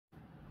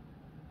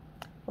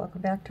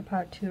Welcome back to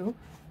part 2,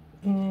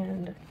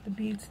 and the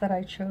beads that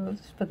I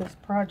chose for this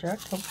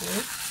project,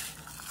 hopefully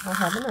I'll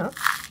have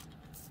enough.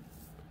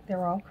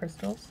 They're all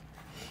crystals.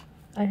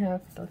 I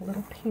have the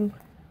little pink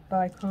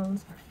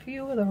bicones, a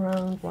few of the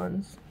round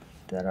ones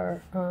that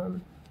are,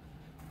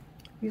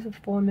 these are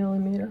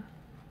 4mm,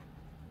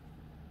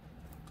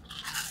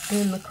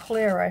 and the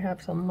clear I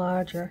have some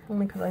larger,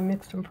 only because I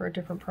mixed them for a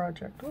different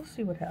project. We'll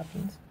see what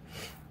happens.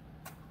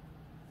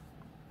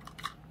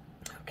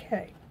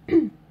 Okay.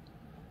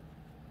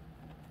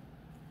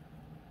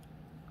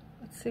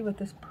 See what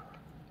this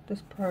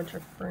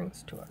project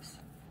brings to us.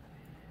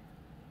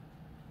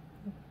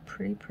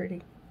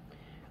 Pretty.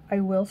 I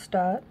will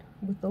start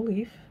with the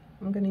leaf.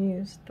 I'm going to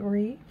use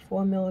 3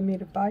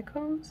 4mm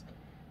bicones.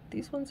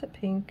 These ones are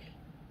pink.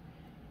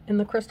 And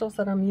the crystals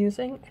that I'm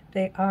using,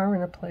 they are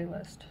in a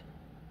playlist.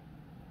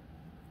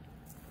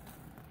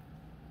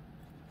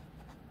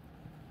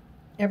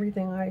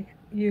 Everything I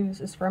use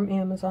is from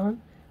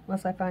Amazon,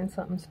 unless I find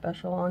something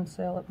special on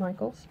sale at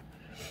Michael's.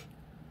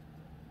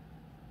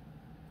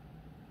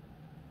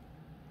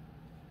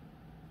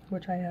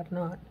 Which I have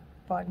not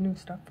bought new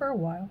stuff for a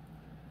while.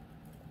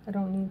 I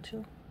don't need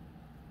to.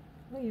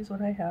 I use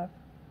what I have.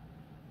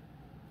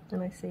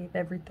 And I save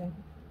everything.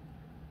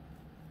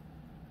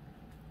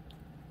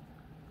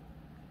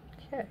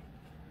 Okay.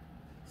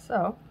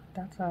 So,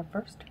 that's our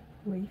first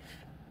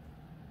leaf.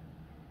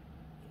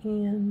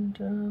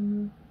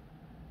 And,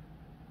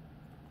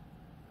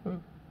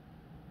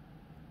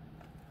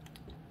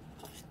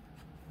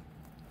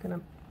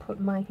 gonna put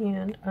my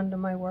hand under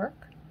my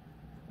work.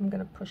 I'm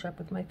going to push up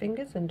with my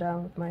fingers and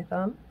down with my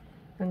thumb.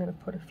 I'm going to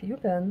put a few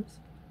bends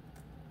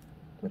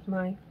with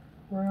my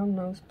round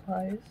nose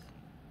pliers.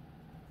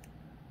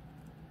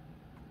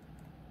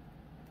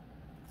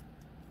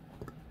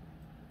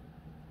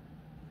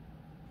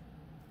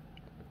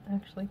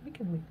 Actually, we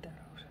can leave that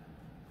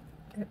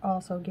out. It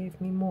also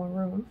gave me more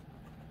room.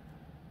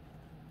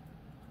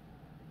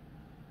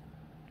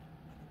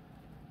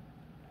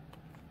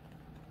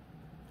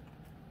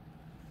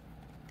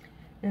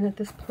 And at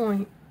this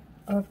point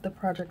of the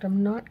project,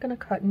 I'm not going to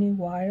cut any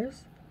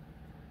wires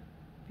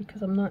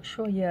because I'm not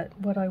sure yet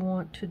what I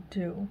want to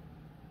do.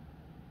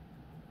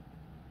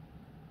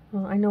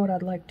 Well, I know what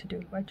I'd like to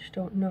do, I just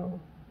don't know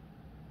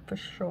for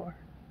sure.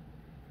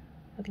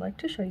 I'd like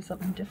to show you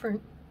something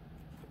different.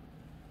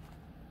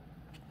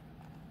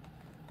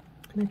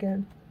 And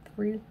again,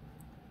 3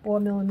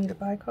 4mm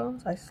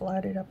bicones. I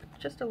slide it up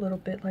just a little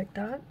bit like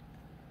that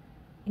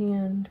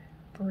and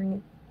bring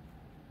it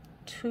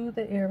to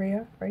the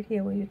area right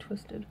here where you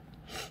twisted.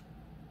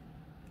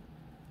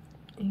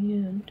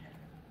 And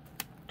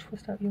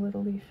twist out your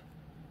little leaf.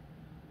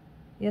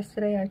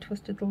 Yesterday I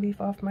twisted the leaf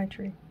off my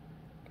tree.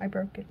 I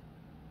broke it.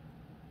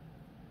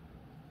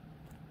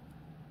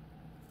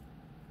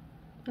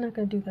 I'm not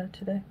going to do that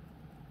today.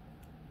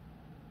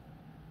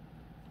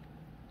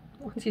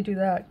 Once you do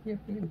that, you're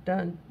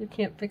done. You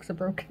can't fix a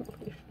broken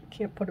leaf. You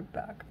can't put it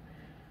back.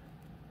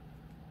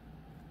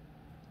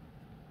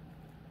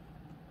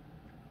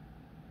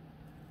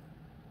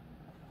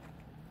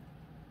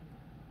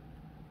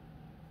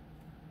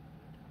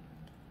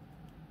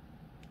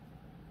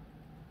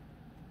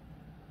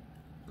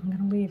 I'm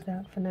going to leave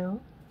that for now.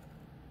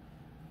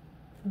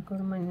 I'll go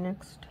to my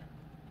next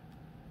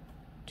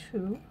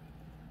 2.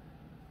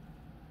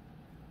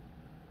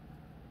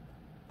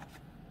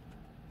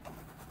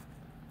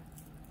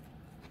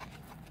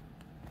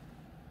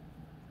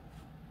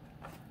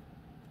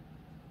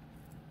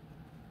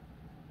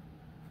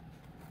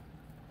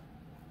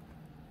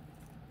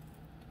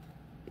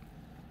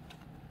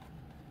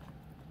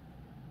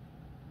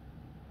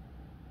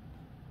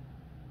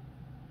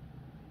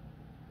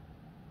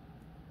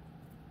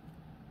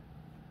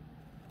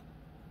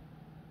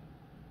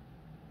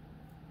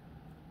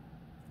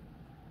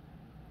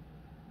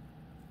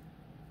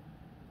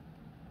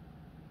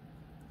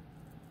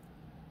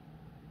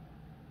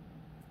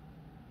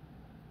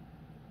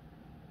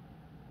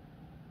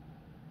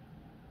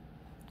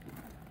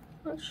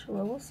 Not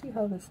sure. We'll see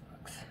how this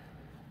looks.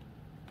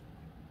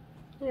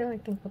 Yeah, I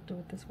think we'll do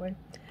it this way.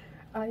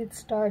 I had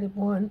started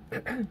one,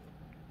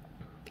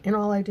 and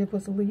all I did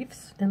was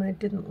leaves, and I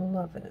didn't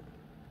love it.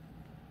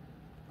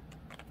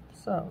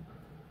 So,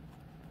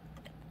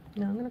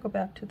 now I'm going to go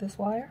back to this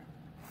wire.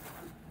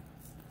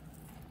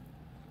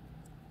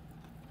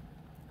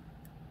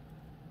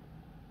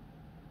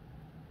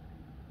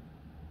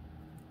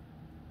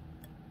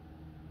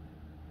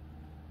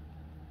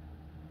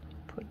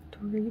 Put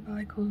 3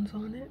 bicones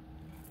on it.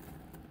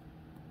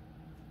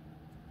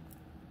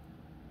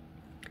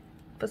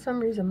 For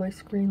some reason my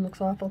screen looks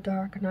awful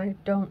dark and I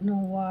don't know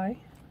why.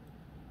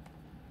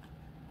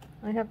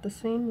 I have the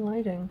same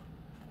lighting.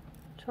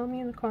 Tell me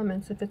in the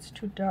comments if it's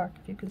too dark,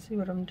 if you can see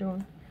what I'm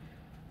doing.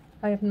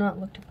 I have not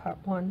looked at part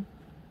 1.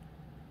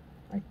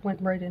 I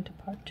went right into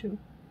part 2.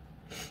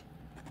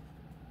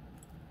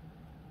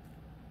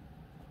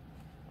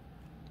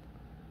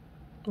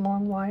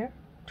 Long wire,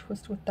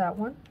 twist with that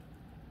one.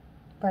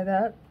 By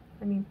that,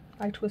 I mean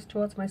I twist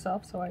towards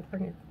myself, so I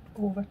bring it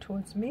over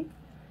towards me.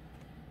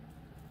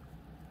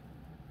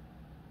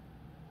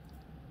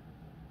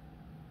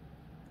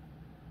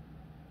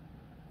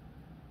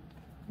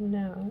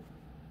 Now,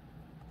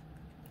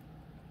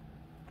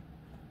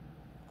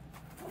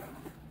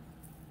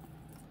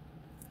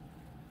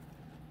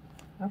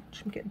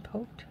 ouch, I'm getting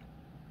poked.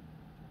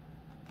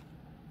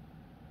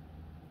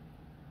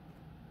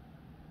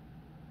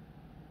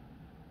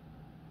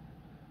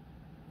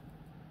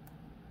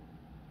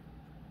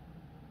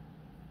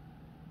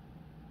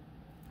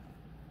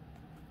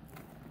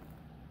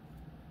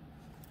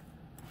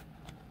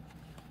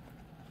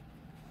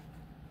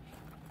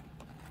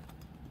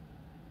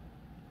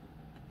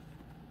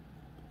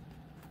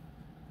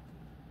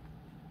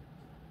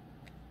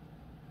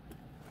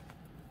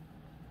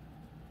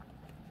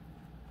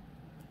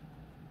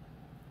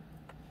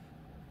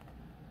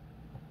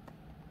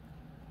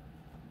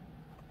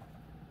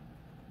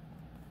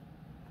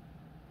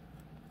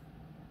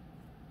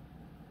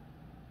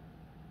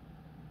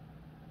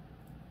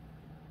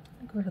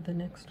 Go to the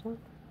next one.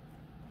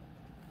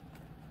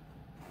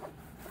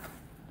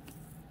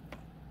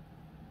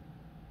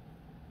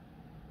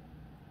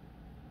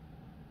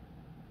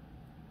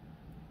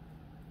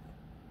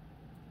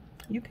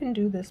 You can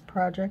do this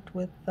project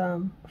with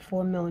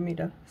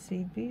 4mm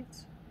seed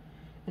beads,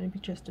 and it'd be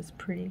just as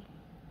pretty.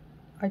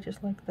 I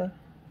just like the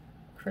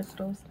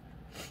crystals.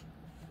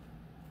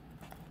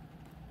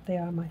 They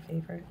are my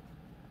favorite.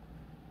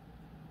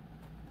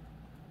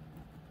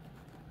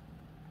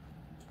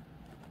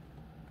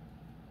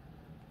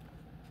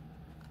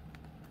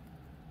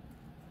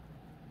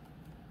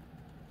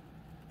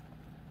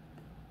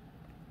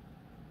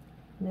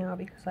 Now,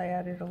 because I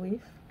added a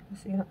leaf, you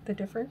see the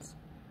difference?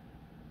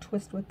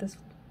 Twist with this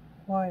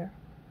wire.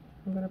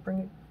 I'm going to bring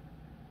it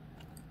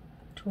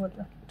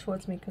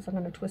towards me because I'm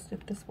going to twist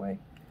it this way.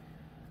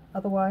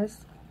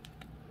 Otherwise,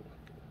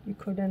 you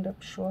could end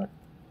up short.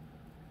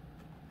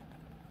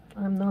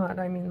 I'm not.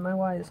 I mean, my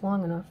wire is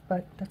long enough,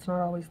 but that's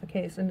not always the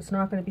case. And it's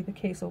not going to be the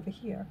case over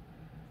here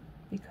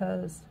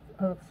because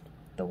of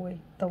the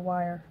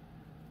wire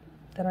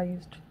that I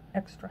used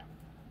extra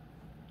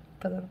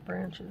for the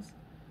branches.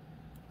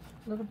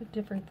 A little bit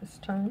different this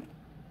time.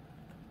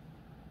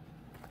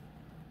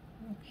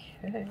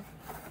 Okay.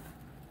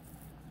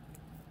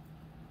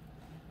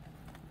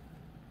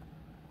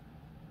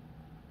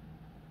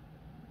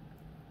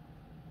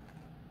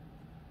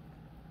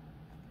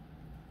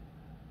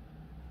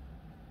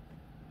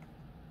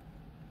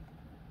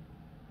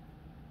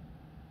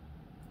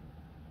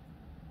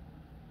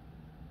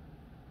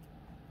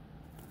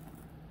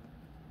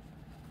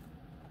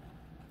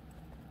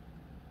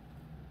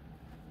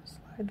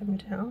 Slide them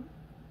down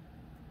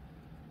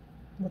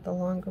with a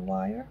longer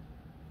wire.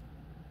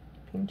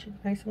 Pinch it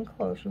nice and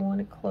close. You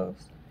want it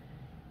close.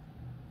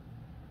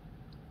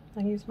 I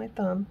use my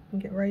thumb and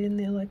get right in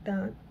there like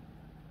that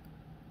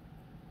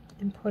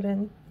and put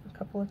in a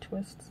couple of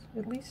twists,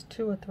 at least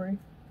 2 or 3.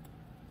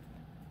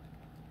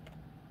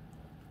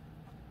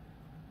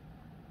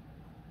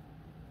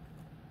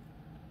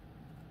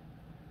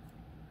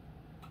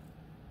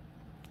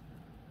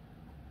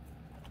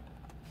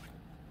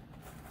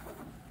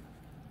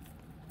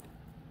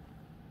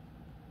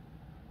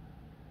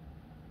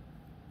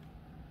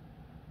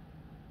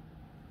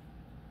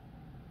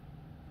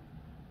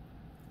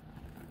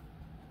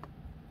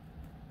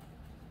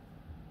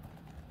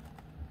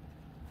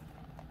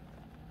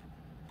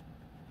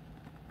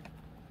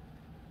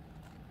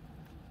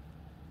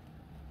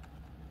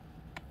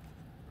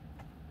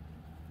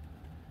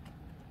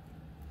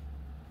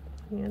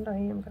 And I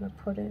am going to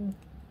put in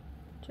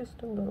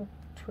just a little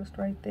twist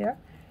right there.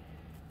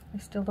 I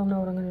still don't know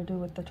what I'm going to do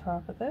with the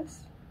top of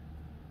this.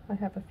 I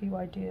have a few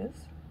ideas.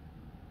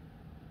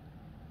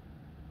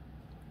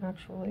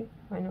 Actually,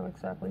 I know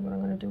exactly what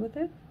I'm going to do with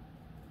it.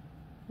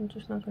 I'm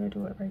just not going to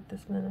do it right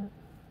this minute.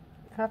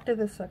 After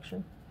this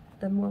section,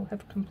 then we'll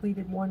have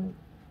completed one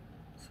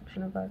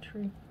section of our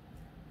tree.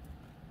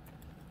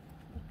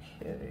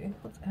 Okay,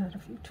 let's add a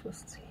few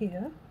twists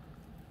here.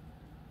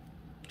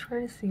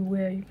 Trying to see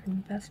where you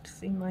can best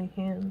see my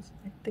hands.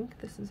 I think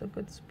this is a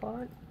good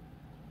spot.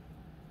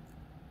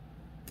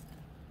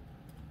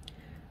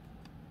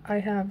 I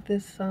have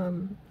this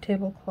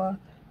tablecloth,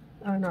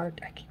 I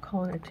keep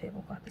calling it a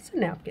tablecloth, it's a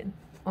napkin,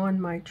 on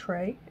my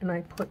tray, and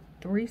I put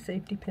 3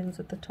 safety pins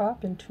at the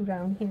top and 2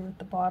 down here at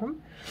the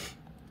bottom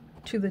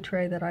to the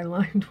tray that I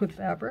lined with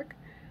fabric.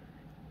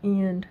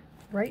 And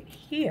right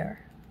here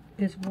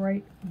is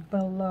right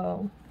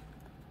below,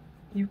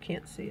 you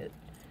can't see it,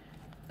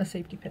 a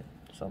safety pin.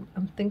 So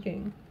I'm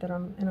thinking that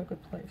I'm in a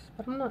good place,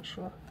 but I'm not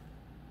sure.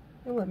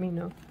 You'll let me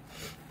know.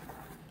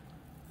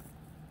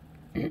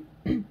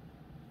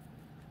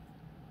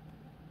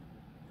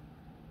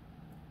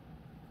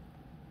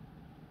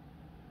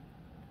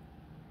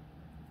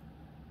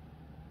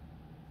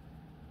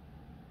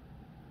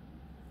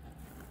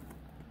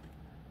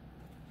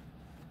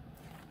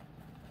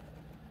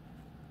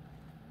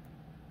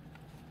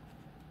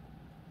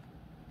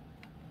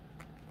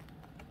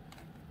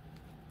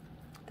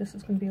 This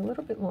is going to be a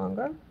little bit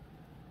longer.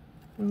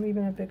 I'm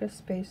leaving a bigger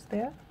space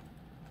there.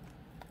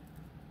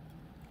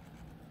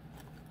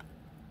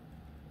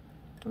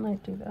 I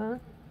might do that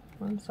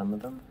on some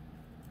of them.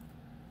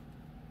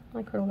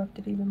 I could have left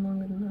it even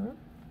longer than that.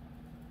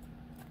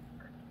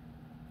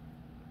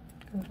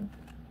 Gotta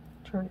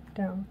turn it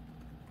down,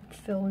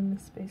 fill in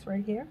this space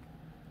right here.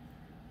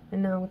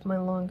 And now with my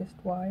longest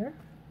wire,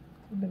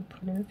 I'm going to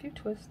put in a few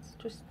twists,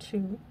 just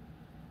 2,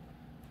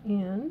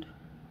 and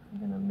I'm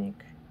going to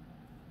make,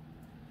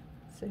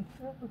 let's see,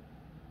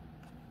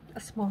 a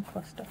small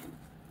cluster.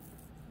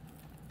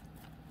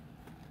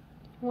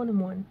 1 and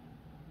 1.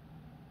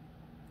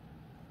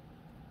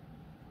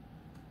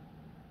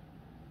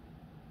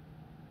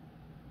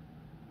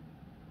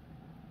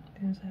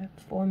 There's that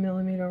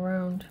 4mm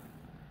round.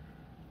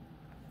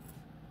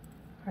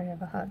 I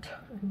have a hard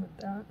time with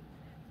that,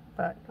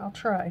 but I'll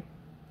try.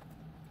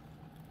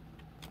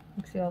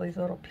 You can see all these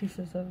little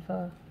pieces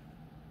of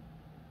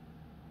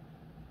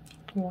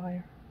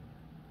wire.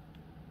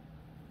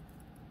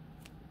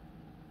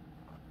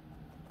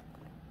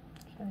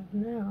 Okay,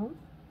 now,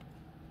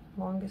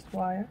 longest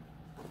wire.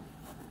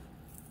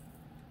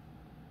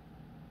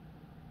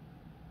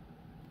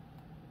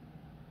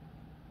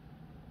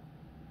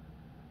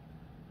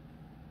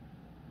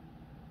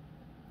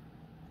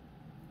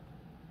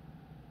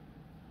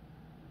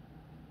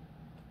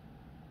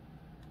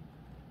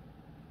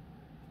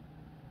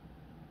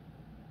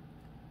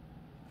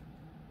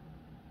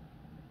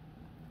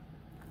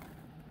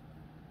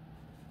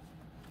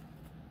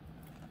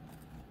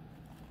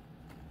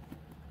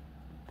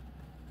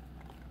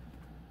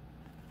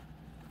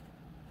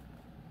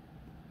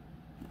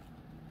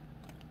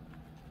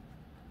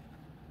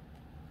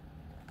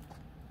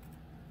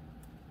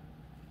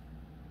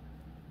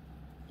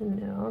 And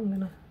now I'm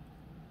going to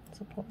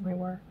support my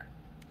work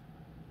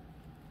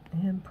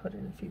and put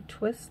in a few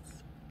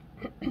twists.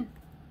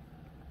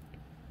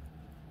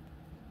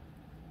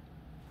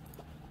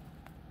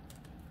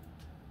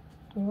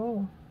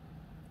 Oh,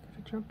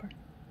 got a jumper.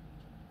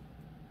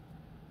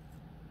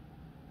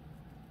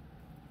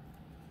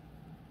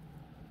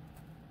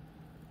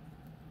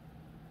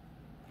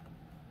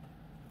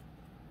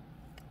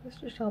 This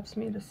just helps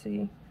me to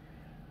see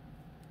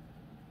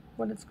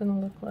what it's going to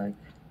look like.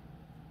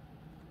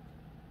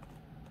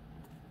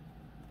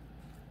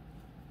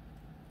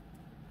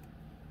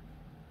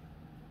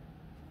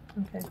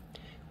 Okay,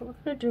 what we're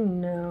going to do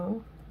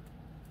now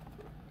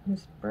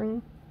is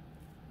bring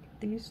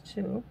these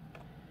 2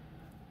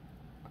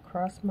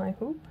 across my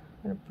hoop.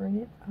 I'm going to bring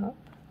it up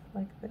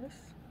like this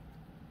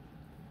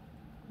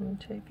and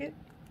take it,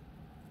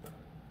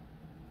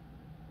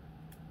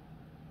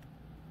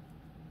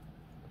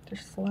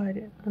 just slide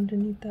it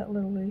underneath that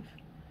little leaf,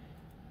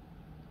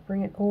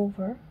 bring it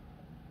over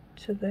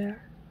to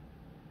there,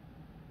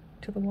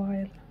 to the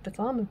wire that's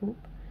on the hoop.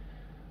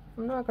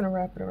 I'm not going to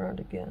wrap it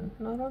around again,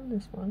 not on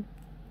this one.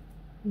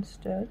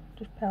 Instead,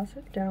 just pass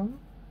it down,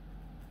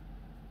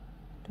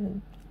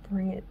 then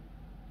bring it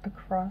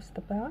across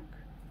the back.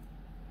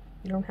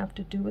 You don't have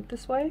to do it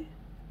this way.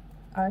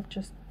 I'm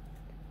just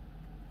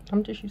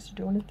used to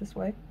doing it this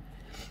way.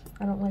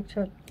 I don't like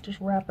to just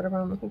wrap it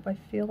around the hoop. I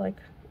feel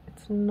like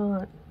it's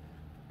not,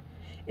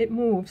 it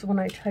moves when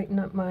I tighten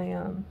up my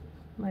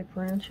my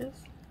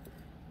branches.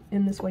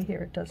 In this way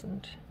here it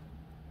doesn't.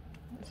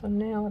 So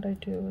now what I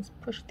do is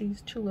push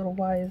these 2 little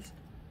wires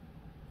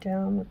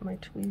down with my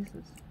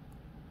tweezers.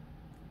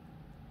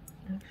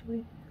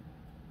 Actually,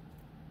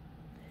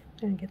 I'm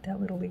going to get that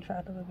little leaf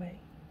out of the way.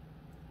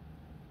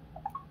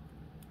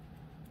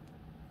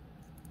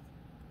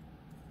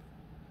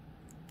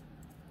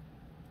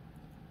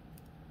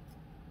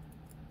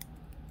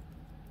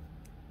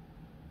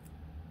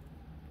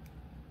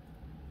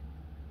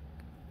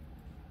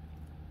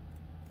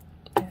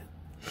 Yeah.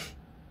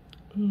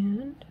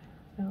 And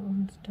that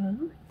one's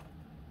done.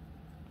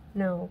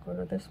 Now we'll go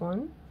to this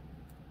one,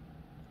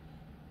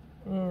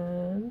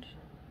 and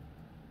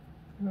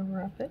I'm going to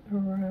wrap it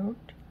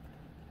around,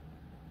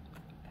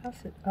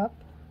 pass it up.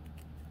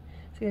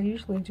 See, I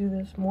usually do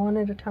this one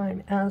at a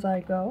time as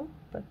I go,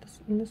 but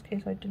in this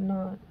case I did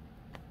not.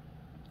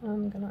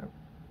 I'm going to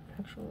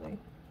actually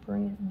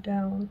bring it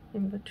down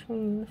in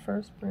between the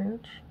first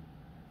branch,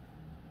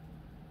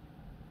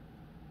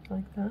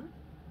 like that.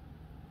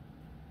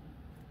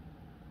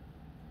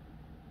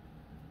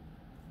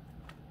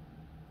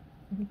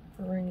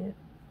 Bring it.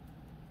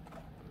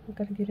 You've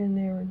got to get in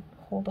there and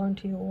hold on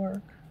to your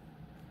work.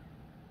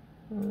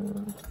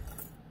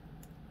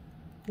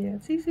 Yeah,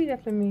 it's easier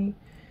for me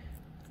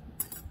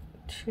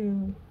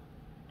to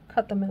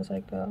cut them as I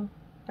go.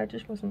 I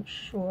just wasn't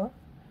sure.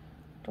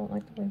 Don't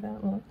like the way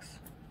that looks.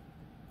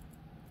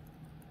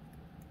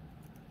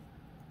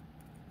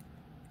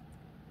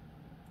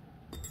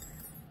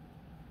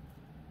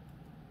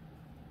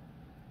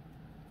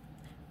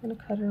 I'm going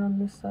to cut it on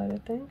this side, I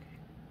think.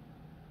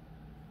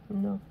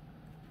 No,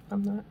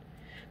 I'm not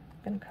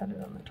going to cut it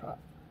on the top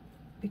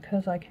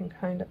because I can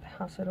kind of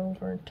pass it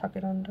over and tuck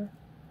it under.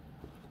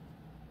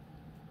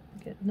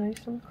 Get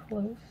nice and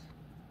close.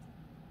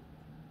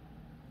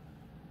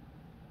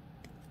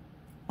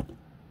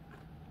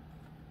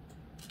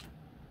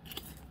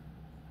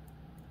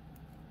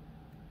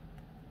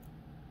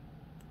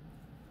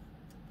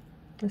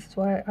 This is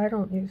why I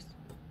don't use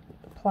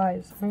the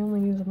pliers. I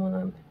only use them when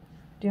I'm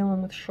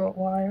dealing with short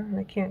wire and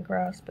I can't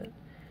grasp it.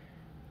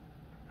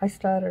 I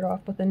started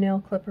off with a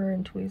nail clipper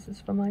and tweezers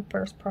for my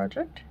first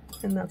project,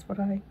 and that's what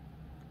I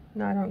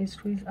don't use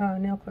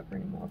nail clipper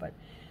anymore, but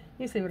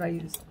you see what I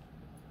used.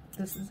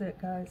 This is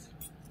it, guys.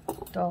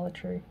 Dollar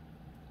Tree.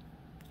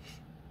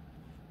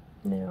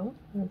 Now,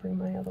 I'm going to bring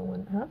my other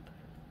one up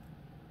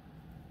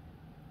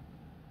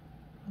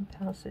and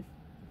pass it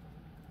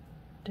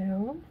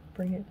down,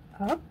 bring it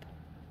up,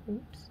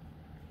 oops,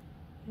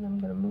 and I'm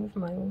going to move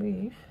my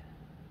leaf,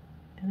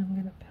 and I'm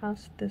going to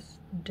pass this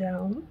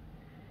down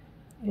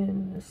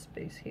in this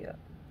space here,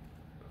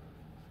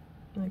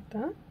 like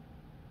that.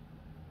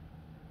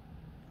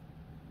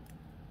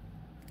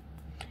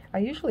 I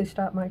usually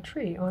start my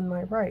tree on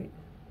my right,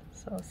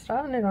 so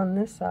starting it on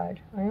this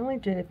side, I only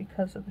did it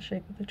because of the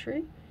shape of the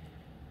tree.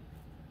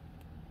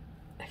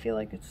 I feel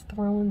like it's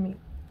throwing me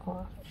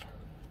off.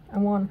 I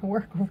want to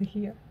work over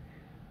here,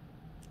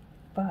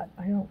 but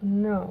I don't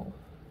know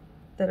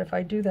that if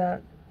I do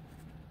that,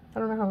 I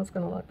don't know how it's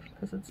going to look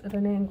because it's at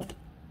an angle.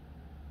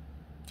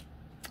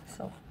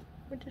 So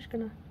we're just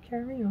going to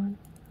carry on.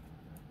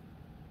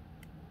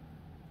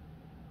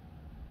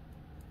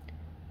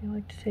 I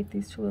like to take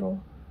these two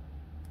little,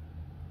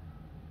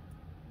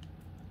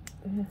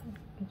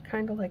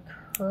 kind of like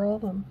curl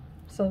them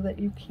so that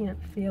you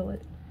can't feel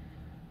it.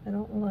 I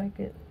don't like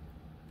it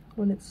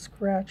when it's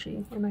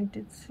scratchy, and I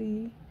did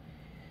see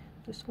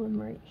this one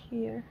right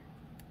here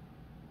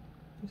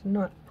is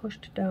not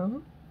pushed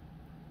down.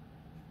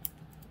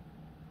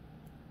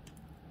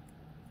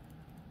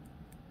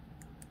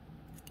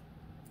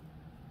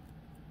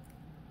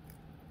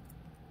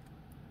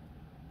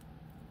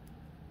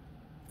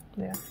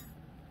 There,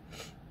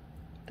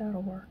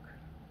 that'll work.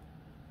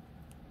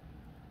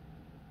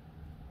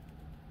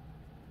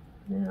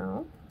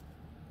 Now,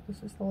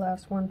 this is the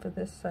last one for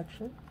this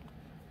section.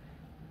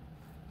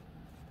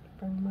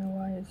 Bring my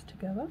wires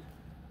together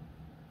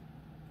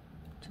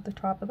to the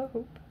top of the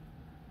hoop.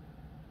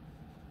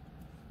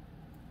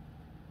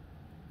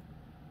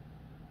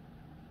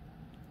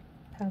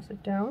 Pass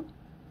it down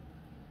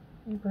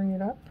and bring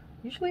it up.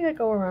 Usually I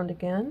go around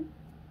again.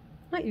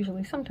 Not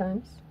usually,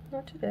 sometimes.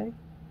 Not today.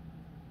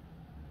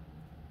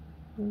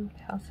 And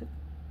pass it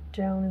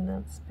down in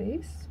that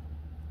space.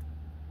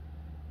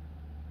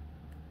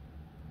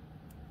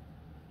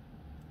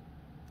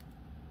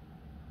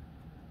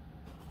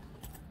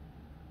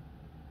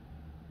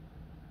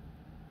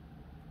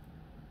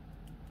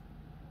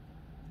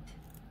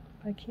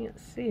 I can't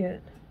see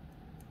it.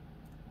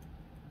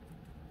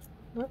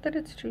 Not that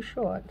it's too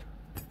short,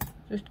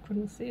 just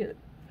couldn't see it.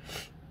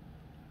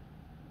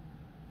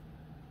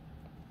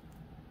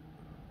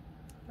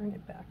 Bring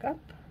it back up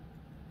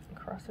and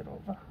cross it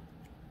over.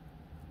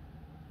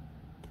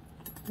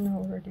 Now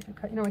we're ready to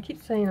cut. You know, I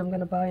keep saying I'm going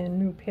to buy a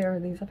new pair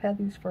of these. I've had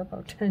these for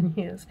about 10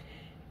 years,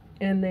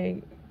 and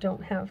they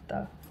don't have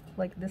the,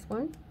 like this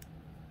one,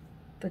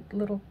 the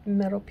little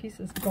metal piece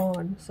is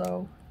gone,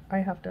 so I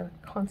have to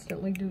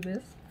constantly do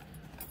this.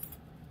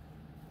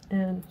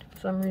 And for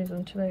some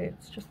reason today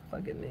it's just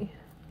bugging me.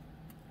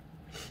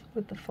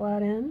 With the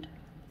flat end,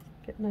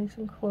 get nice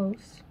and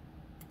close.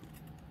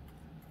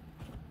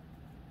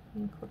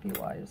 And clip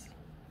your wires.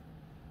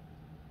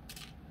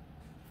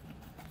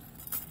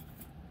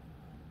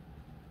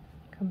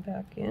 Come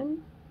back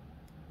in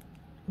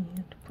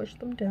and push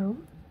them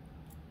down.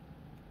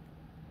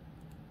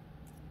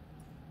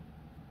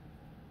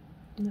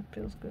 And that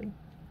feels good.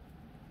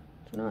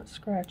 It's not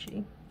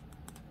scratchy.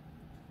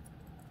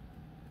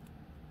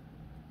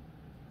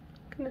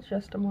 You can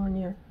adjust them on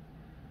your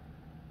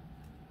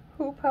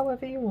hoop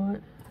however you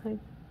want. I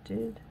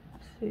did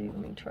see, let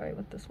me try it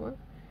with this one.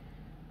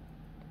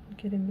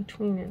 Get in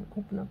between and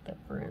open up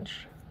that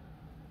branch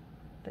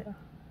there.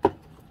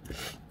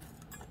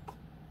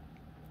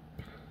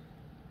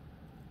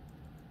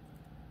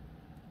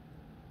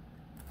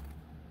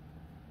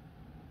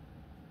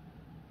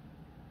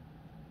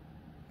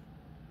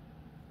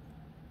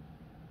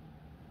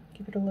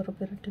 Give it a little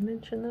bit of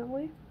dimension that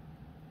way.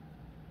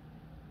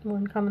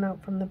 One coming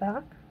out from the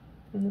back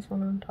and this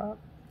one on top.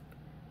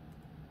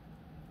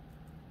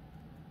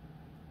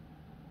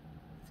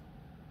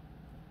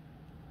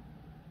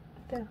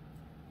 There.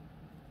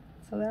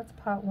 So that's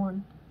part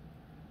one.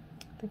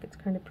 I think it's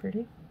kind of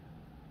pretty.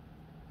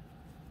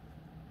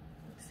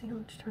 Let's see how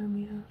much time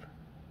we have.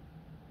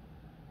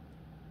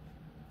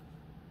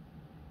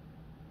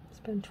 It's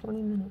been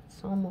 20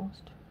 minutes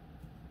almost.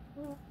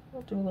 Well,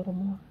 I'll do a little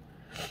more.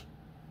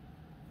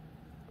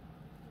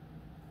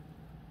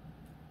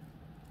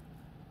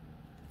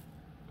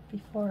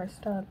 Before I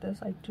start this,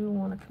 I do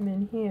want to come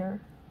in here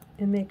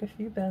and make a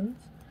few bends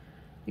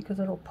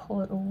because it'll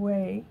pull it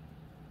away,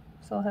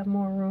 so I'll have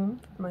more room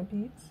for my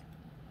beads.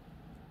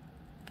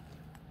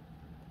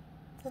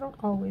 I don't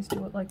always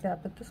do it like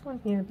that, but this one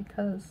here,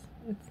 because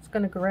it's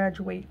going to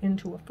graduate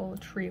into a fuller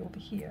tree over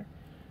here,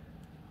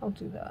 I'll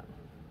do that.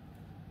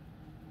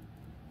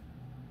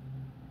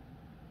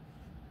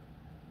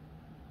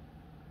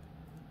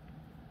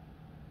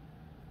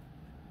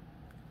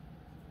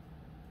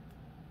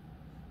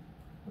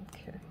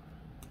 Okay.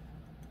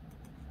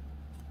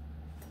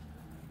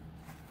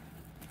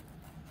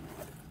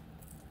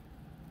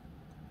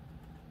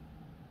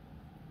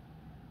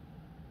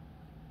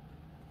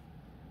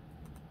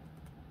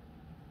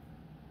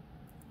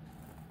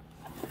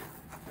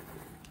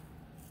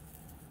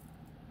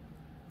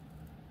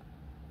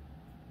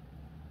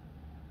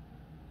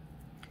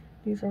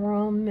 These are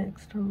all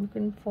mixed. I'm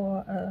looking for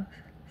a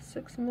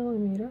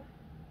 6mm.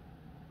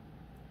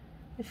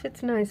 It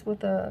fits nice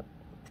with a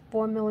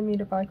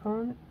 4mm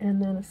Vicon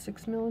and then a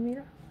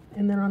 6mm.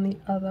 And then on the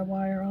other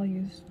wire I'll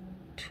use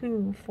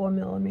two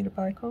 4mm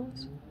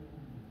Vicons.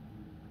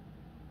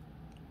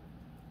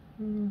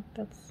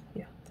 That's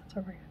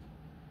alright.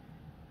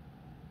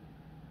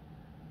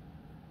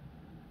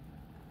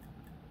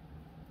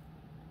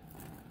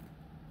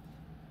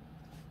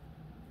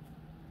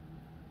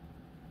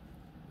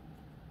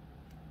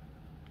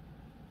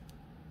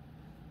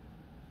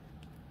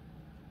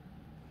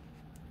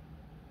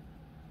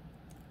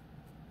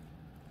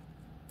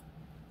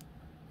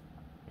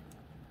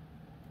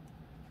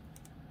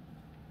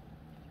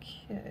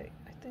 Okay,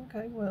 I think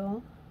I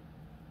will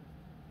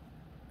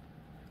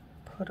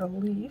put a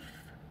leaf.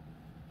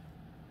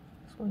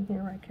 This one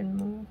here I can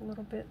move a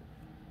little bit.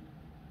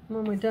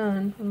 When we're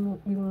done,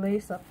 when we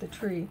lace up the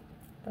tree,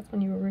 that's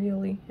when you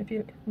really, if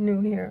you're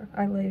new here,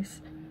 I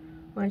lace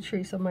my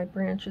tree so my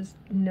branches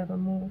never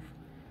move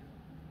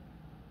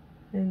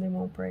and they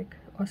won't break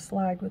or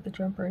slide with the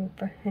jump ring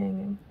for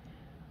hanging.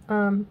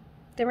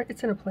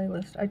 It's in a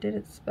playlist. I did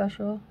it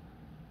special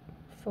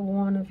for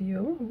one of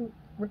you who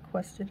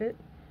requested it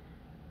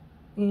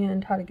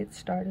and how to get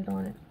started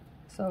on it.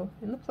 So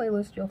in the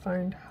playlist you'll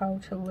find how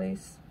to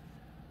lace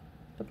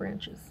the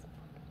branches.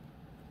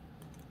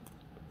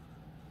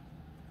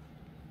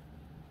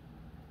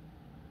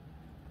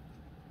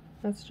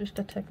 That's just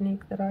a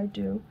technique that I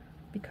do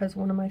because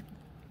one of my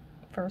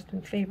first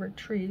and favorite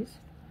trees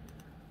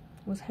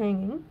was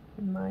hanging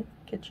in my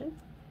kitchen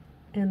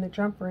and the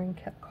jump ring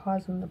kept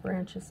causing the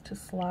branches to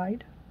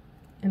slide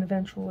and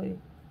eventually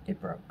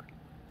it broke.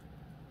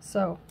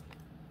 So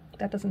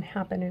that doesn't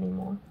happen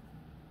anymore.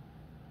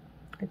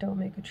 I don't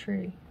make a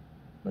tree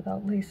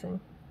without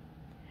lacing.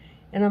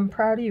 And I'm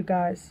proud of you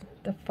guys.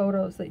 The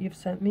photos that you've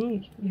sent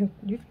me,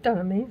 you've done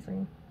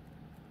amazing.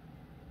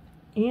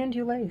 And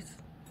you lace.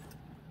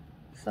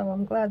 So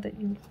I'm glad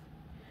that you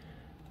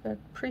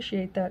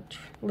appreciate that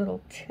little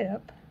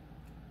tip.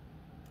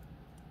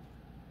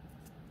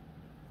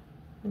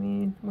 I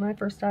mean, when I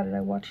first started,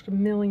 I watched a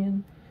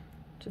million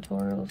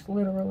tutorials,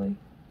 literally.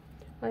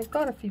 I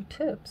got a few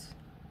tips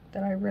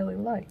that I really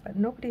like, but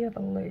nobody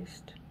ever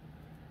laced.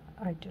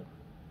 I do.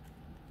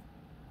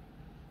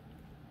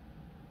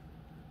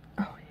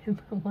 Oh,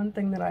 and one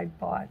thing that I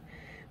bought,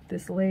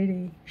 this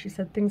lady, she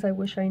said things I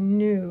wish I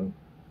knew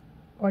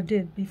or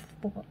did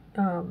before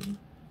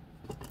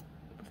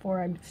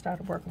I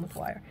started working with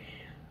wire.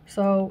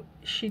 So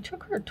she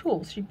took her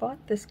tools. She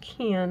bought this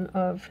can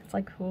of, it's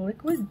like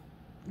liquid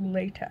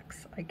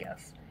latex, I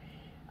guess.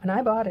 And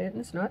I bought it,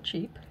 and it's not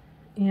cheap.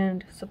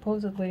 And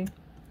supposedly,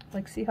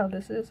 like, see how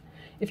this is?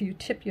 If you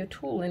tip your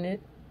tool in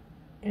it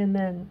and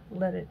then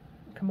let it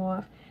come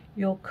off,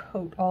 you'll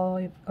coat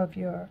all of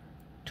your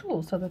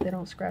tools so that they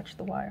don't scratch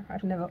the wire.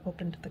 I've never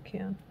opened the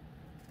can.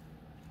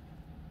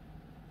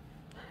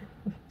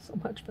 So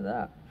much for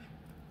that.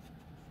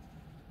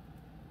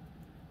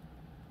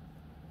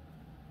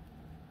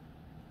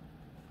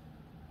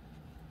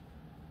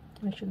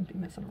 I shouldn't be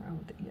messing around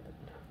with it yet.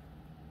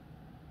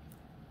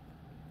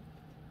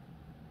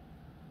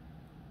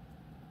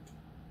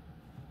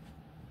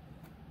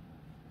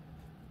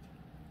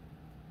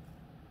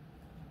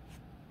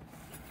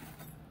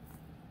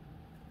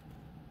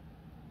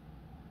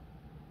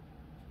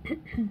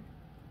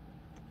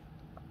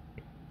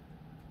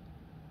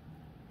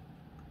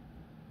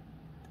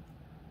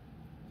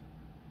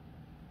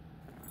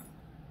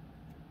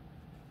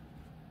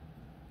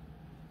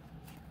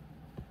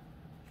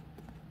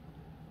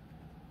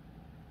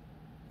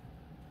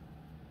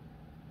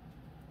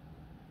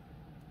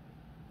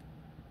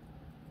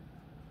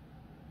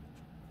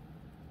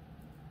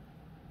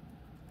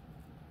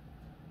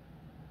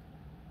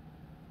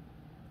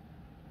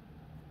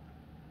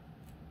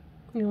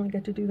 You only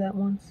get to do that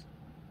once.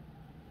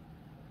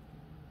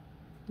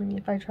 I mean,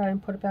 if I try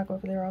and put it back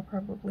over there, I'll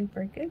probably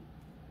break it.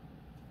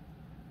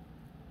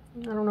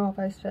 I don't know if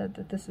I said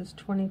that this is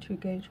 22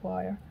 gauge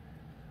wire,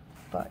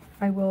 but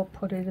I will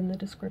put it in the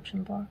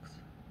description box.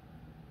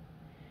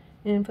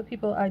 And for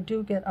people, I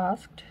do get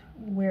asked,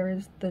 where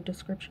is the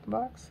description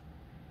box?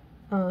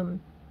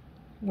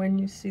 When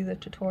you see the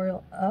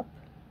tutorial up,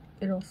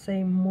 it'll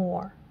say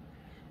more.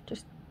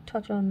 Just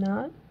touch on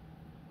that,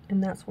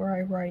 and that's where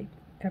I write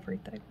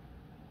everything.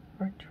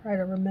 Or try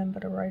to remember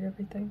to write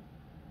everything.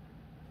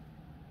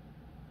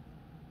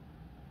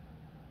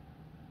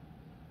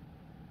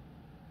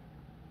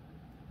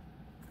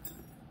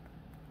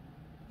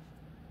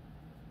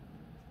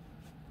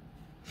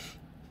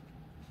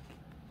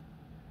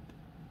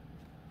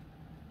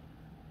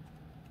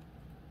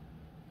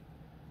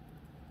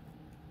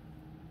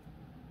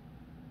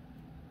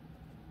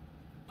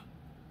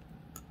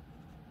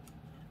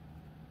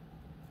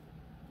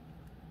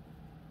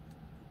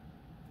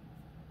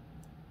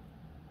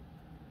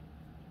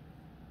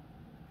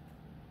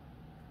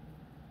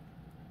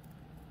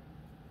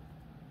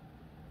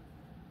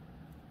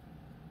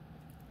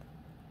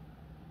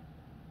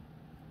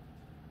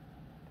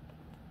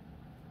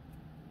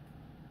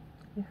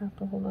 You have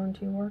to hold on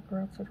to your work or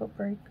else it'll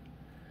break,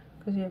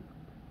 because your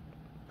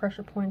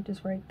pressure point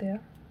is right there.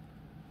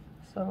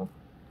 So,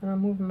 and I'm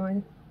moving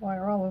my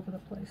wire all over the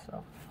place,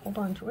 so hold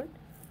on to it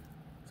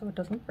so it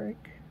doesn't break.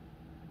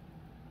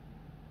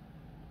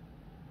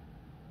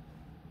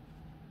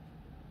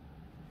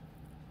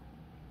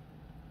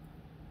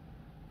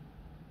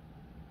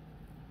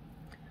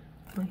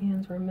 My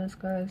hands are a mess,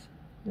 guys.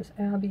 Miss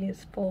Abby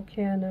is full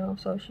care now,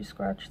 so she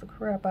scratched the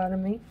crap out of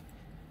me.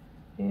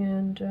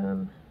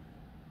 And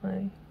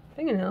my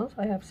fingernails,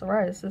 I have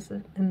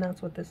psoriasis, and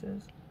that's what this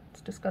is. It's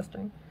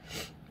disgusting.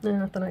 There's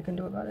nothing I can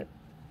do about it.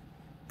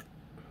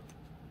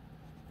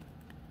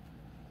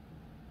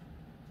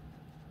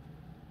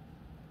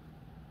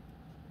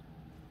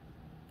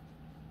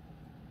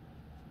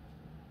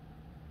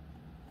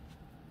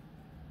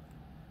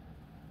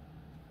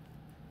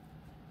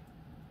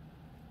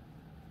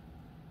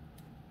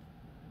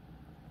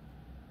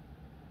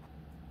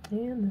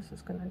 And this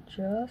is going to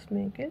just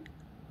make it.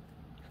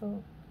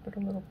 So put a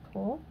little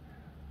pull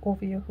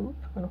over your hoop.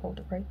 I'm going to hold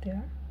it right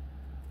there.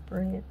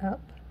 Bring it up.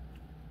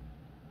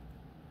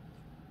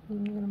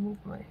 And I'm going to move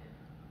my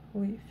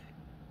leaf.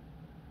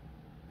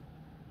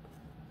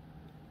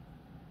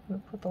 I'm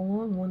going to put the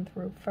long one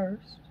through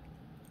first.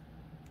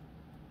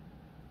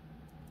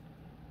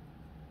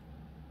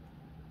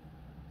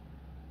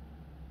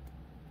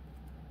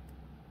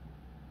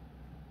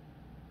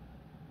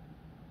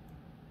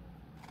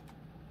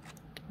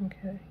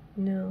 Okay,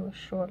 now the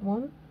short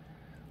one,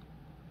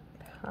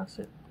 pass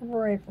it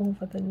right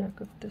over the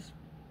neck of this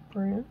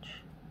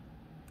branch,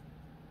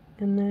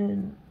 and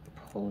then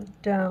pull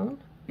it down.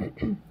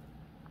 Excuse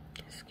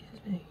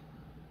me.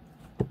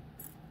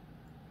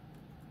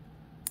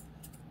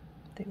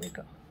 There we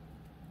go.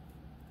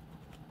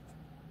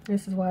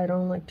 This is why I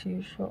don't like to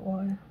use short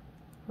wire.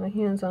 My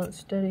hands aren't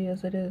steady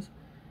as it is.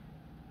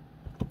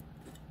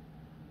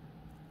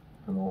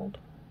 I'm old.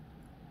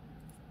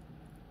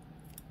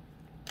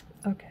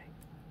 Okay,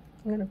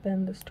 I'm going to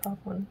bend this top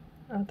one,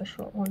 the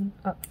short one,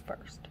 up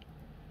first,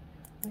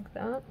 like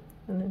that,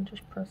 and then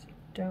just press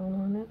down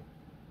on it.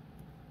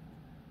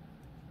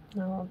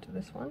 Now I'll do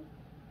this one.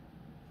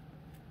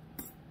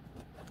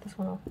 This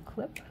one I'll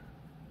clip,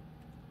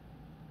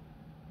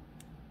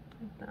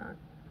 like that.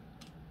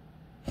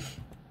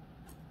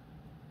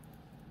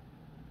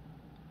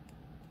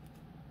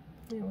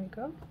 There we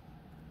go.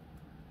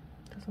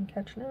 Doesn't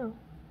catch now.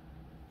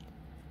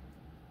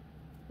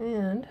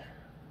 And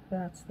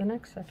that's the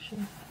next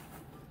section.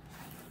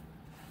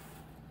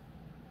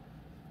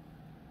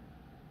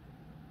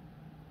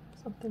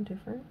 Something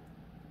different.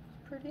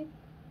 It's pretty.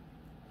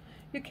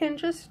 You can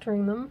just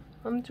string them.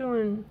 I'm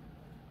doing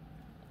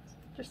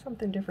just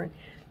something different.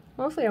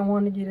 Mostly I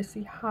wanted you to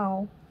see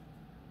how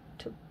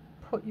to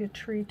put your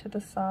tree to the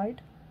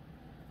side.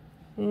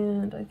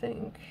 And I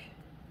think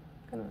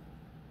I'm gonna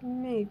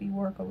maybe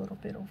work a little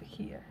bit over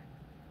here.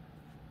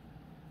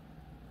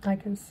 I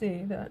can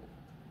see that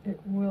it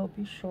will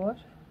be short.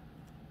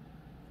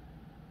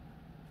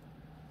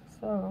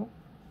 So,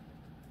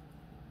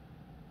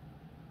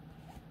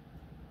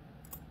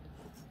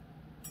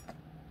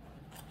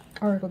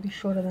 or it'll be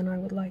shorter than I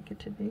would like it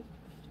to be.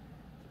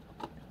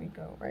 We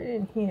go right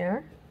in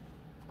here.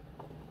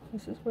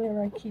 This is where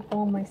I keep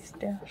all my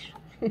stash.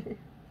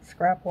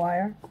 Scrap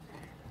wire.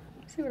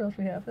 Let's see what else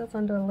we have. That's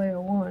under layer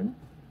 1.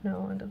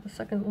 Now under the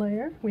second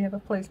layer we have a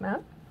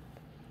placemat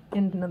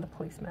and another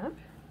placemat.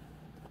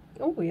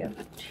 Oh, we have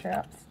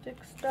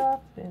chapstick stuff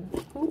and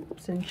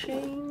hoops and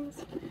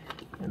chains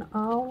and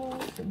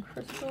owls and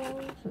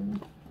crystals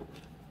and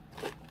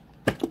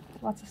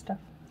lots of stuff.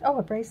 Oh,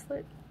 a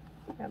bracelet.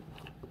 Yep.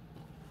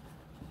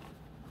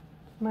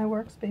 My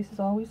workspace is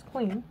always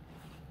clean,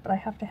 but I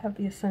have to have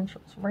the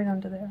essentials right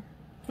under there.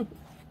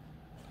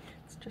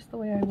 It's just the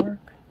way I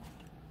work.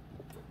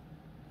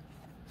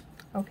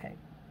 Okay,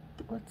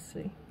 let's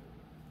see.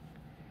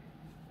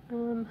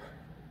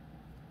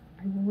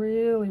 I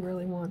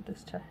really want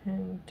this to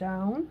hang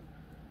down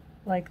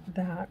like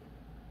that.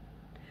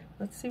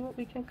 Let's see what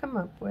we can come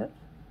up with.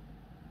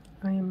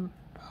 I am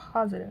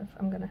positive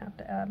I'm going to have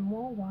to add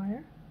more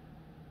wire.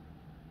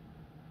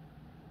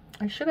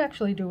 I should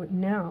actually do it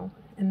now,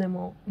 and then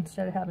we'll,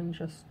 instead of having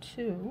just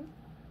 2,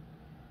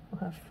 we'll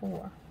have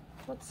 4.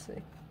 Let's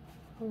see.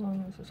 How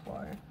long is this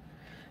wire?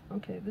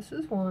 Okay, this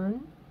is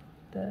one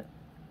that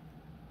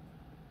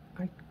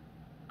I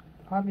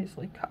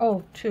obviously,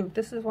 oh, 2.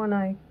 This is when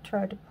I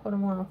tried to put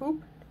them on a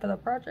hoop for the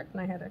project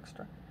and I had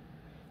extra.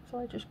 So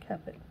I just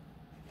kept it.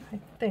 I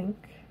think,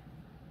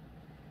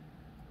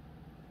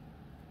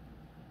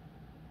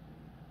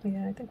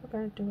 yeah, I think we're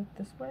going to do it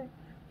this way.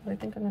 But I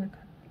think I'm going to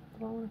cut,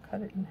 do I want to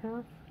cut it in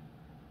half?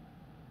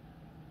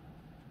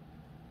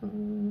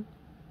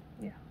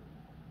 Yeah.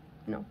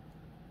 No.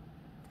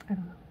 I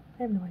don't know.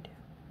 I have no idea.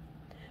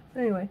 But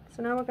anyway,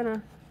 so now we're going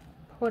to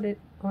put it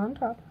on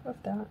top of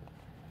that.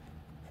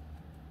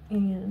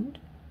 And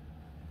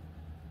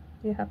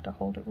you have to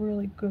hold it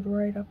really good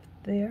right up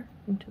there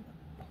into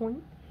the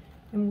point.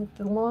 And with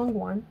the long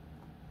one,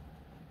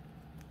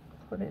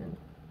 put in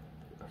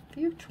a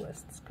few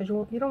twists, because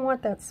you don't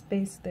want that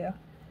space there,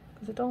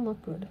 because it don't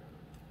look good.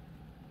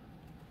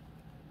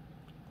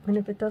 And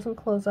if it doesn't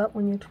close up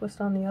when you twist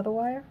on the other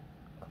wire,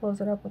 close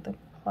it up with the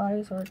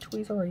pliers or a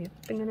tweezer or your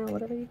fingernail,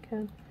 whatever you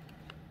can.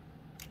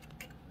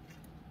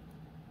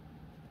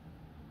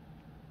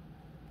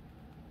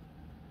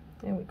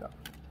 There we go.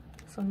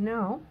 So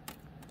now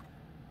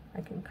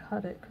I can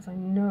cut it because I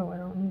know I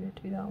don't need it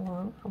to be that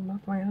long. I'll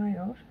knock my eye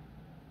out.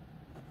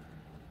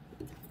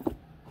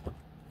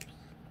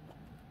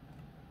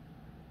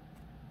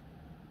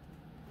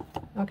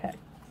 Okay.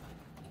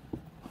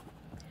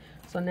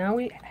 So now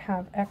we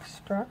have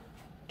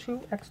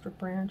two extra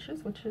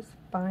branches, which is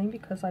fine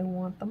because I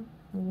want them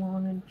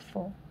long and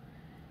full.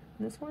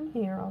 And this one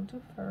here I'll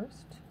do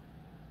first,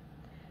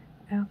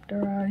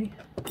 after I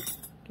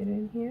get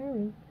in here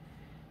and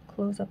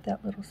close up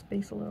that little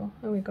space a little.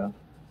 There we go.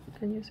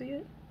 Can you see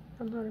it?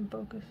 I'm not in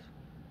focus.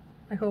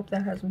 I hope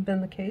that hasn't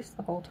been the case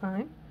the whole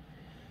time.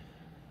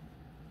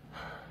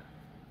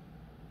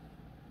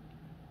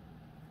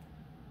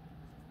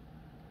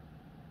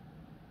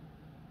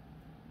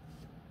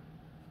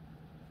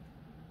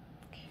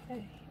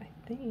 Okay, I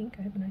think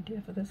I have an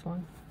idea for this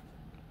one,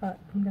 but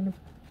I'm going to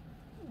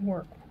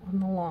work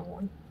on the long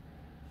one.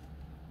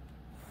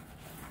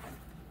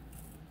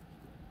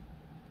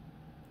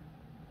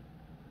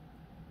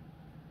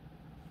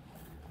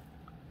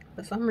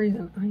 For some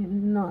reason, I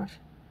am not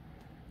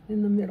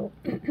in the middle.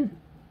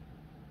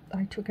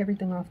 I took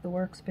everything off the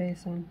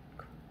workspace and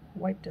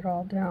wiped it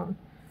all down,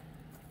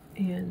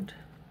 and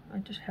I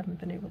just haven't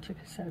been able to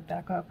set it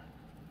back up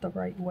the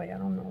right way. I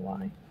don't know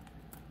why.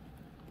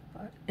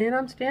 And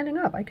I'm standing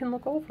up. I can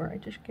look over. I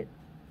just get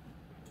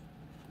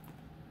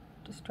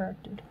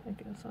distracted, I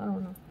guess. I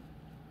don't know.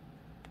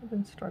 I've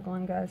been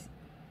struggling, guys.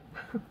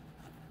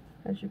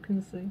 As you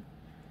can see.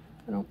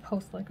 I don't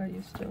post like I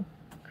used to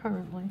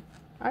currently.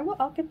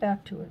 I'll get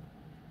back to it.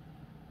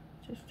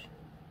 Just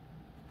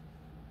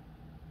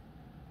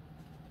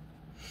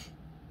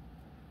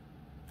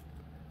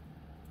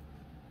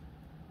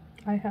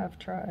I have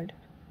tried.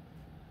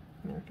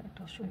 Matter of fact,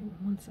 I'll show you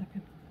in 1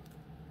 second.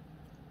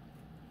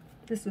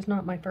 This is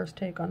not my first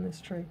take on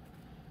this tree.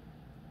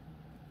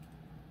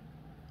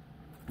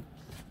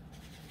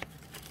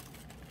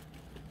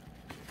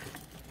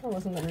 I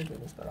wasn't going to do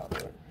this, but I'll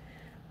do it.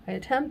 I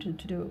attempted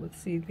to do it with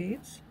seed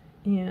beads,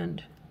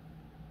 and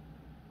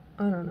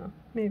I don't know,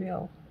 maybe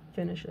I'll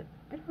finish it.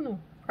 I don't know,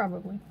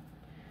 probably.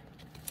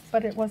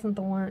 But it wasn't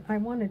the one. I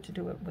wanted to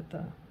do it with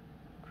the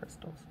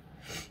crystals.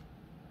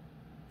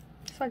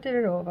 So I did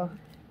it over.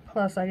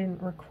 Plus, I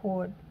didn't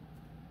record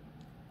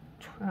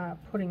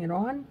putting it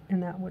on,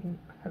 and that wouldn't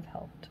have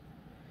helped.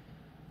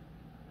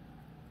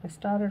 I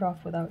started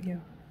off without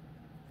you.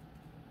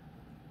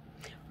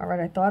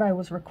 Alright, I thought I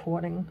was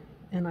recording,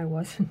 and I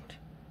wasn't.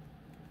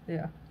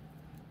 Yeah.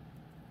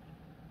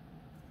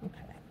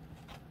 Okay.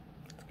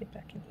 Let's get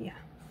back in here.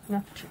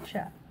 Enough chit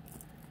chat.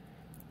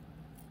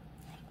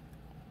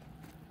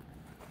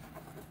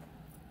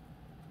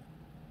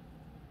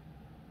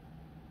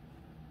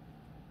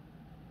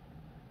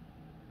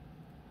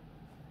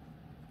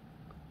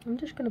 I'm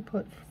just going to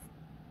put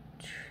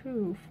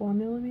 2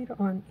 4mm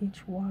on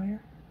each wire,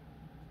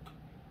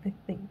 I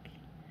think.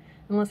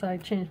 Unless I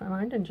change my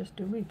mind and just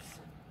do leaps.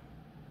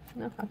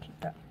 No, I'll keep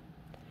that.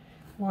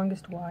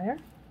 Longest wire.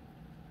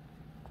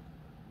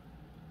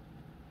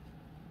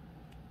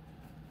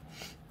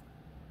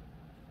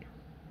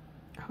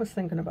 I was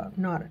thinking about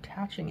not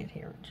attaching it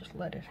here and just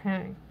let it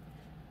hang.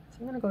 So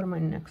I'm going to go to my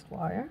next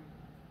wire.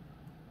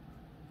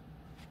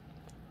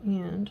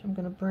 And I'm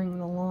going to bring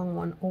the long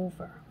one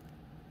over.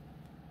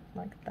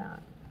 Like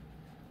that,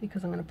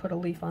 because I'm going to put a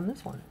leaf on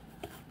this one.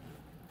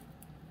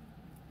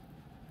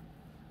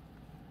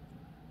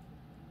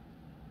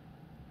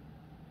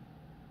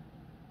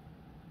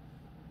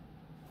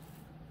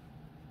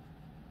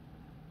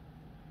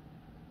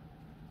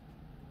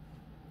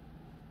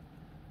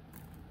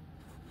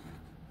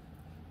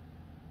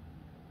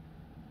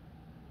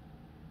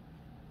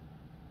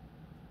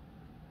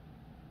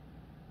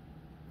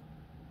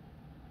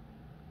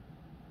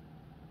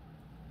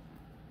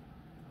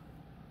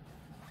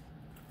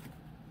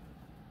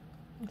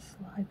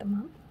 Slide them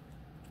up,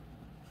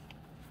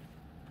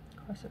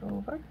 cross it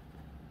over,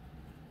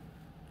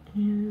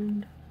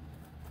 and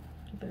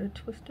give it a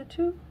twist or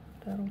two.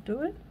 That'll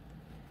do it.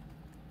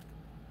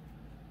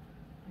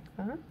 Like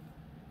that.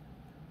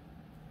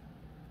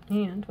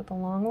 And with a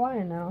long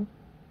wire now,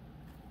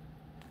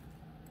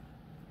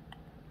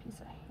 piece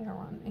of hair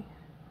on me.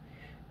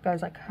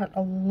 Guys, I cut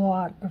a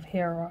lot of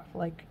hair off,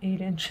 like 8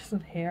 inches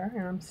of hair,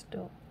 and I'm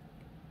still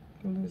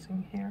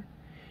losing hair.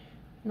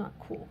 Not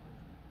cool.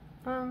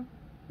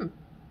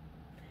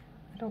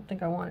 I don't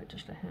think I want it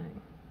just to hang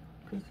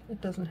because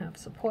it doesn't have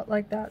support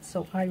like that,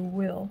 so I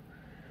will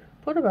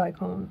put a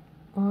bicone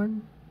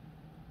on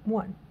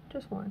one,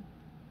 just one,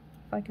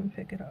 if I can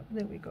pick it up.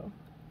 There we go.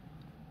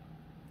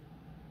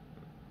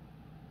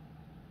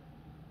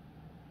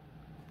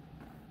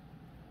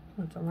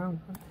 That's a round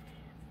one.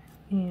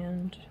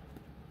 And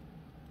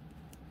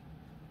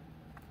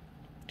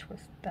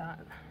twist that.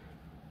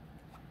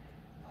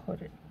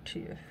 Put it to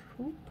your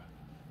hoop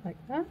like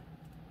that.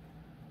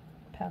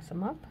 pass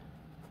them up.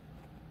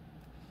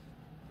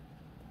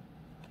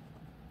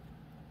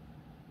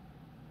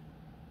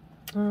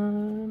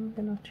 I'm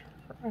gonna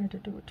try to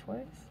do it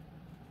twice.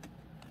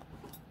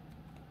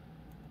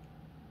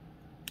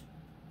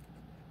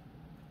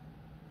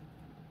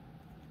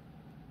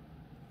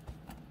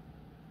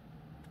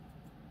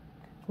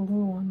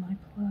 Glue on my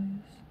pliers.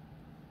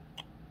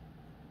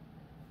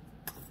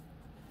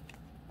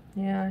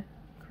 Yeah,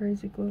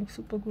 crazy glue,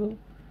 super glue.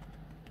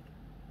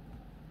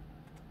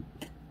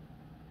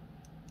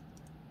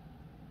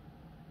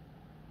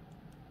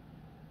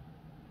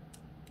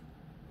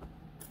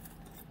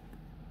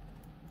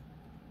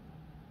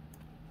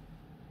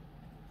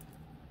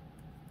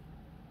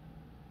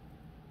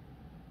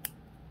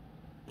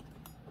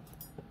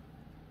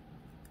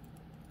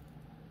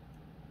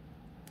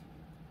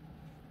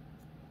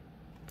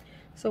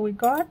 So we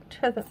got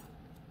to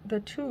the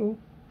two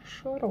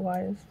shorter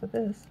wires for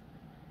this,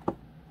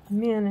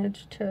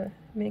 managed to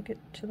make it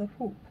to the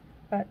hoop,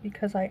 but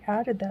because I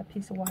added that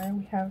piece of wire,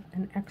 we have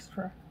an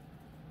extra.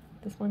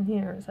 This one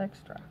here is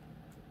extra.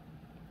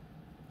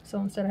 So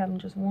instead of having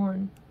just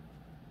one,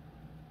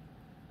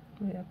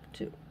 we have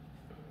two.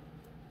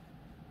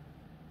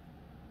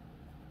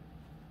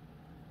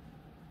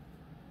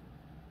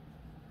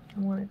 I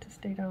want it to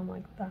stay down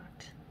like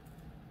that.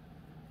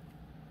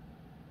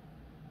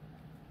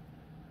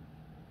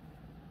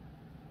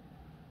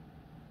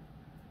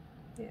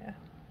 Yeah.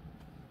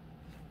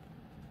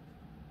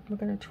 We're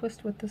going to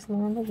twist with this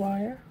longer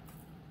wire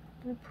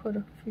and put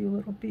a few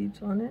little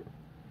beads on it.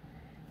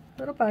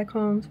 Little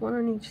bicones, one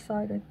on each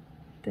side, I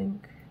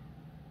think.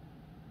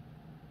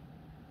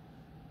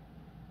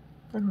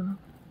 I don't know.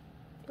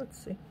 Let's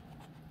see. Is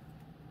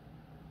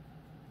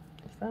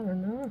that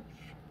enough?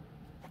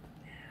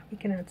 Yeah, we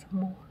can add some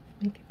more.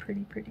 Make it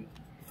pretty, pretty.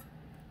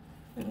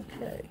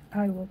 Okay,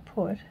 I will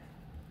put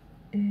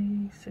a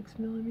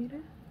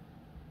 6mm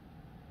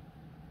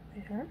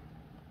there.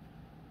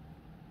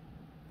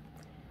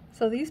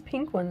 So these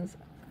pink ones,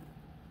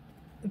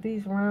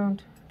 these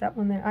round, that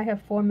one there, I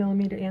have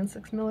 4mm and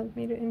 6mm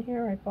in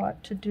here. I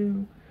bought to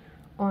do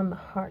on the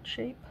heart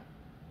shape,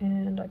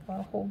 and I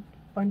bought a whole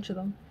bunch of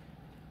them.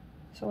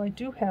 So I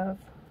do have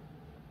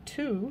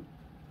two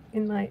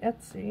in my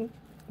Etsy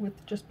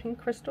with just pink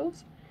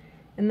crystals,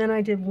 and then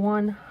I did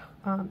one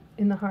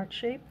in the heart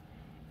shape,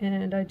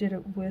 and I did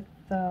it with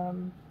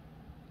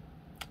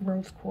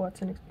rose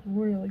quartz, and it's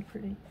really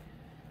pretty.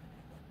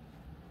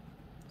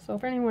 So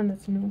for anyone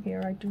that's new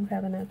here, I do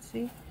have an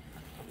Etsy.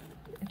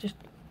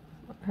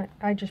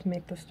 I just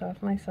make the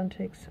stuff. My son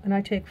takes, and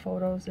I take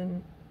photos,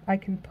 and I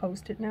can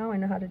post it now. I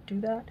know how to do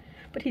that,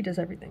 but he does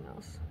everything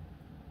else.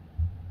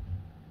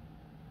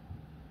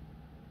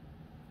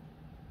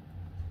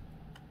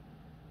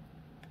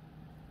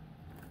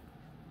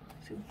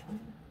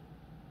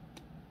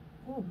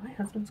 Oh, my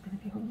husband's going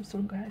to be home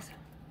soon, guys.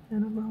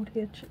 And I'm out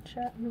here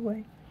chit-chatting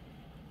away.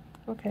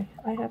 Okay,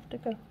 I have to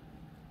go.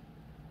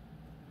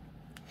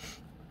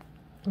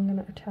 I'm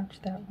going to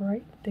attach that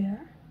right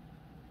there.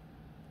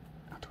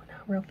 I'll do it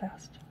now real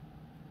fast.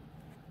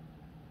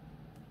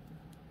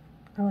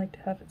 I like to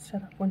have it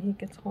set up when he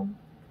gets home.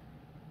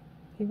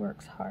 He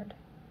works hard.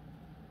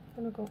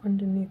 I'm going to go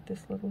underneath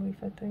this little leaf,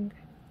 I think.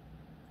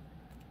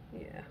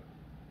 Yeah.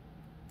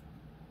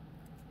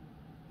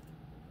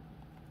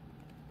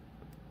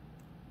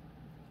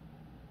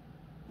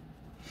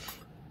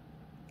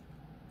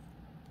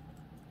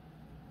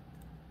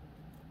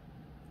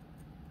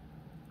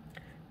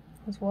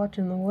 I was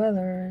watching the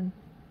weather, and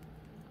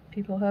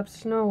people have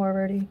snow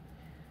already.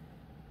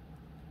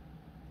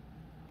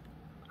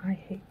 I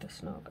hate the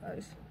snow,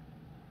 guys.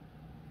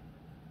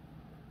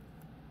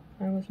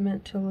 I was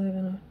meant to live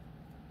in a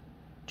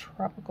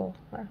tropical...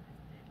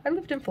 I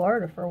lived in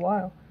Florida for a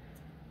while.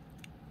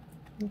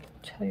 I can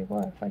tell you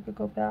what, if I could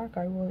go back,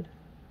 I would.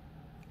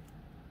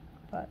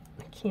 But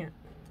I can't.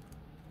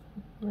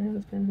 My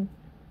husband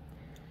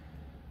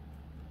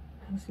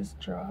has his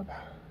job.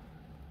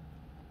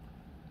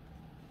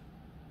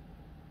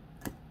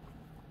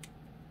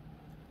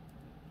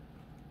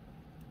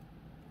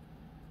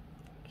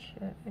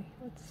 Okay,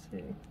 let's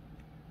see.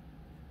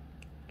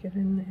 Get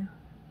in there.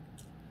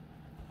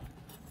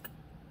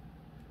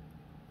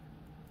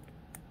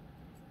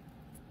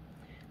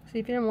 See,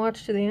 if you didn't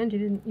watch to the end,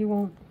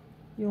 you'll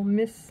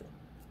miss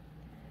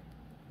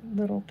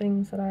little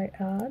things that I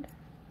add.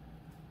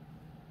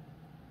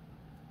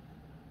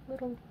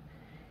 Little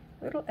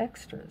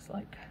extras,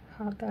 like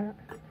how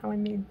I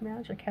made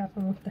magic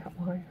happen with that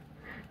wire.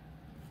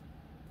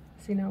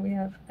 See, now we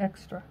have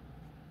extra.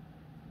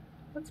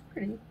 That's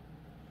pretty.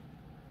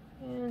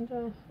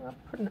 And I'll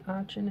put an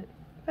arch in it.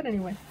 But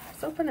anyway,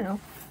 so for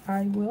now,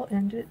 I will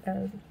end it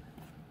at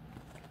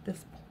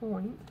this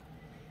point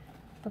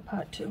for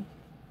part 2.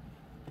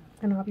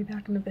 And I'll be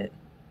back in a bit.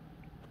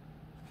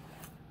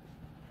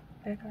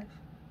 Bye, guys.